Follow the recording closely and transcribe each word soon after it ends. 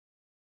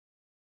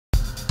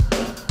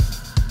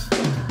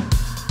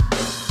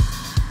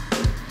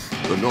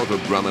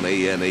Northrop Grumman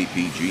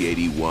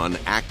APG-81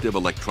 Active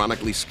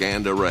Electronically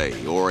Scanned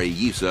Array, or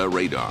Aesa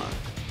radar.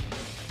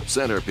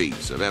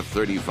 Centerpiece of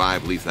F-35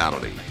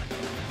 lethality.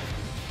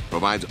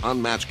 Provides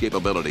unmatched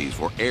capabilities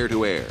for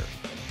air-to-air,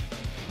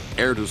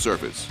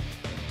 air-to-surface,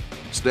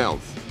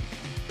 stealth,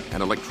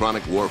 and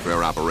electronic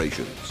warfare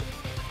operations.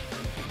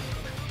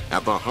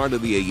 At the heart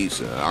of the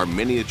Aesa are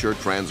miniature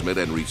transmit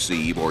and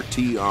receive, or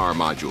TR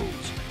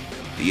modules.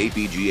 The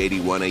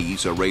APG-81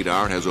 Aesa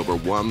radar has over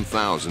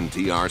 1,000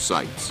 TR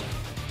sites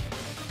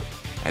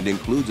and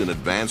includes an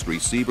advanced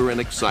receiver and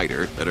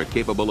exciter that are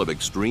capable of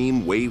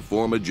extreme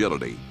waveform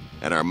agility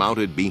and are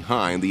mounted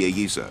behind the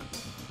Aesa.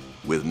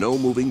 With no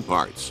moving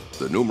parts,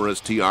 the numerous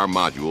TR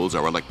modules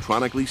are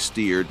electronically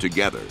steered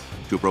together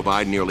to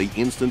provide nearly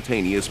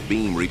instantaneous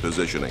beam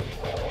repositioning.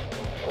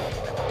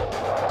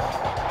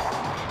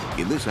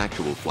 In this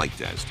actual flight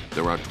test,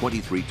 there are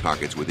 23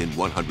 targets within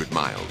 100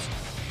 miles.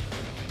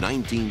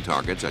 19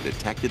 targets are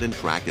detected and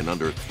tracked in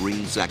under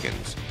 3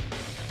 seconds.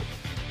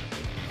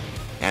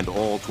 And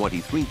all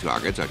 23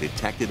 targets are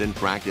detected and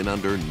tracked in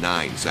under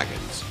 9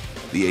 seconds.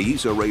 The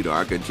Aesa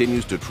radar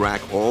continues to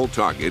track all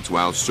targets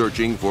while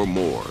searching for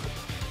more.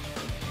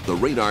 The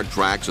radar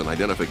tracks and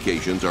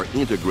identifications are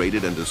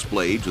integrated and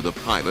displayed to the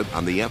pilot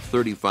on the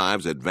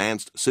F-35's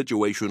advanced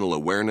situational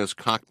awareness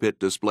cockpit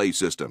display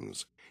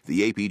systems.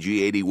 The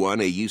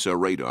APG-81 Aesa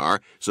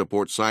radar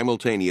supports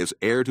simultaneous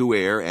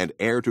air-to-air and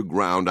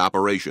air-to-ground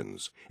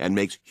operations and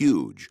makes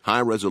huge,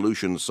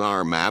 high-resolution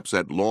SAR maps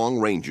at long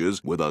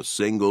ranges with a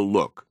single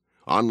look,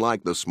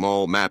 unlike the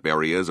small map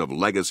areas of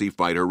legacy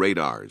fighter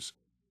radars.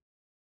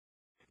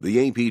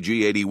 The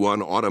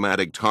APG-81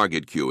 automatic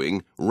target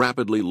queuing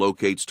rapidly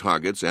locates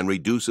targets and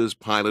reduces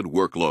pilot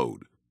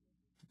workload.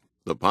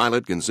 The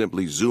pilot can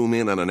simply zoom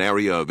in on an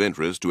area of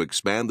interest to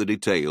expand the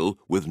detail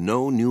with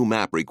no new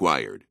map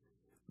required.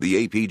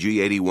 The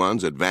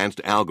APG-81's advanced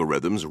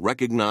algorithms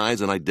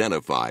recognize and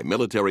identify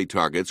military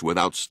targets with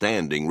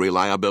outstanding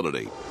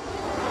reliability.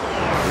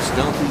 The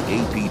stealthy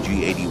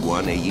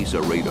APG-81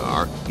 Aesa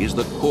radar is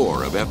the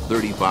core of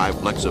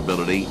F-35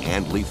 flexibility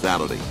and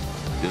lethality,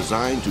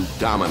 designed to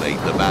dominate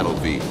the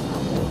battlefield.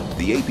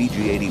 The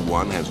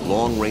APG-81 has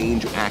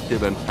long-range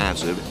active and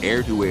passive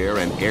air-to-air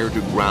and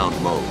air-to-ground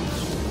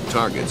modes.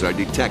 Targets are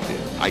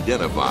detected,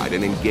 identified,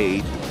 and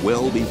engaged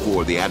well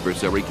before the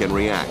adversary can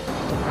react,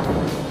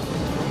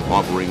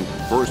 offering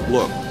first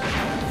look,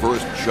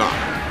 first shot,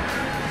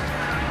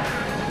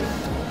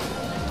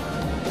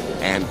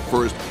 and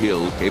first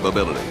kill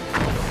capability.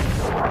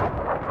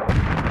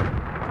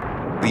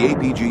 The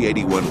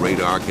APG-81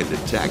 radar can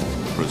detect,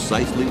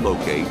 precisely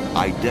locate,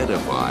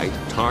 identify,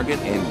 target,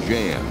 and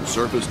jam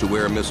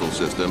surface-to-air missile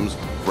systems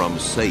from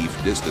safe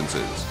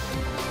distances.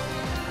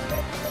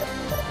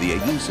 The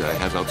Aesa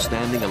has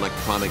outstanding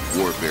electronic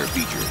warfare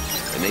features,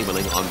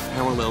 enabling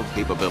unparalleled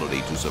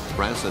capability to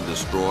suppress and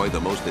destroy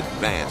the most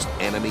advanced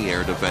enemy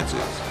air defenses.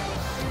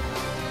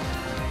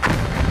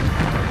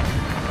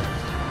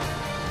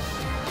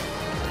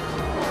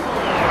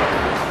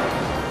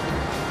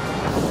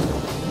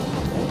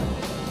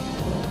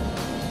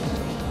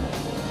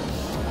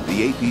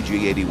 The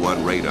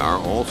APG-81 radar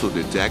also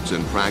detects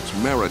and tracks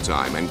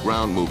maritime and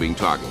ground-moving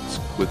targets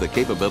with the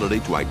capability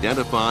to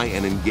identify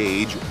and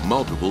engage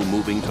multiple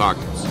moving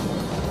targets.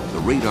 The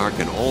radar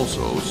can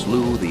also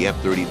slew the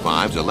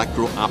F-35's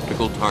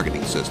electro-optical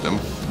targeting system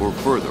for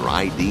further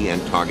ID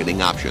and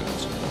targeting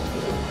options.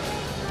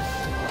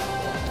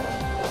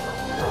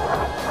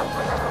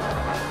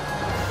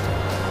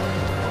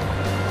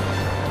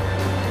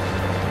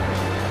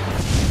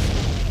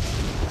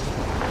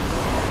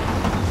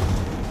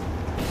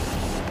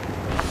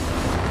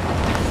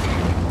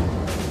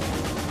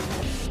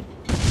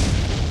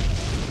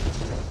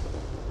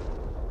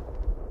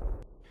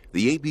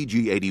 The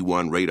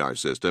APG-81 radar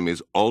system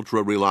is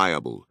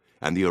ultra-reliable,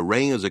 and the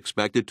array is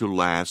expected to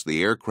last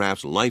the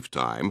aircraft's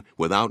lifetime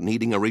without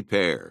needing a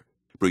repair.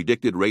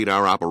 Predicted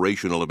radar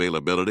operational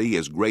availability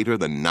is greater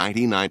than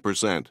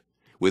 99%,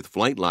 with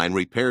flight line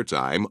repair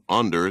time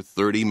under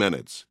 30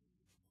 minutes.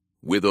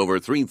 With over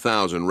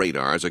 3,000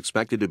 radars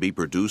expected to be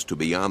produced to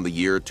beyond the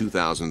year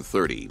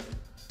 2030,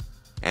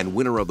 and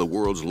winner of the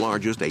world's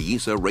largest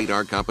Aesa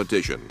radar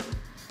competition,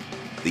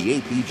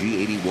 the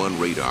APG-81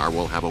 radar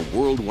will have a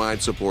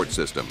worldwide support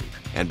system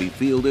and be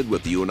fielded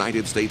with the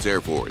United States Air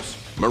Force,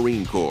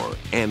 Marine Corps,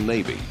 and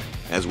Navy,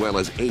 as well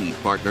as 8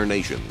 partner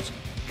nations,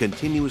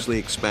 continuously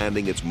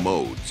expanding its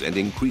modes and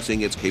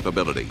increasing its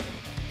capability.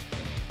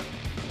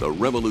 The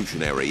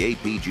revolutionary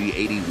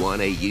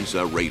APG-81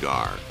 Aesa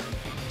radar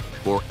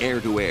for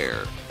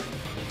air-to-air,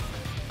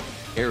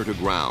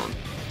 air-to-ground,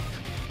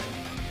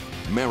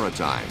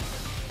 maritime,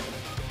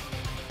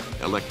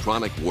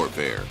 electronic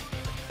warfare,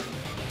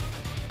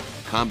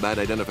 combat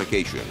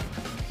identification,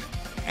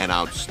 and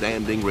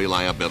outstanding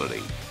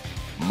reliability.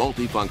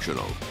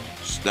 Multifunctional,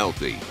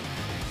 stealthy,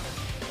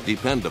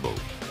 dependable,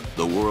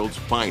 the world's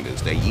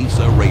finest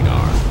Aesa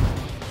radar.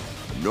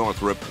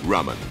 Northrop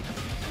Grumman.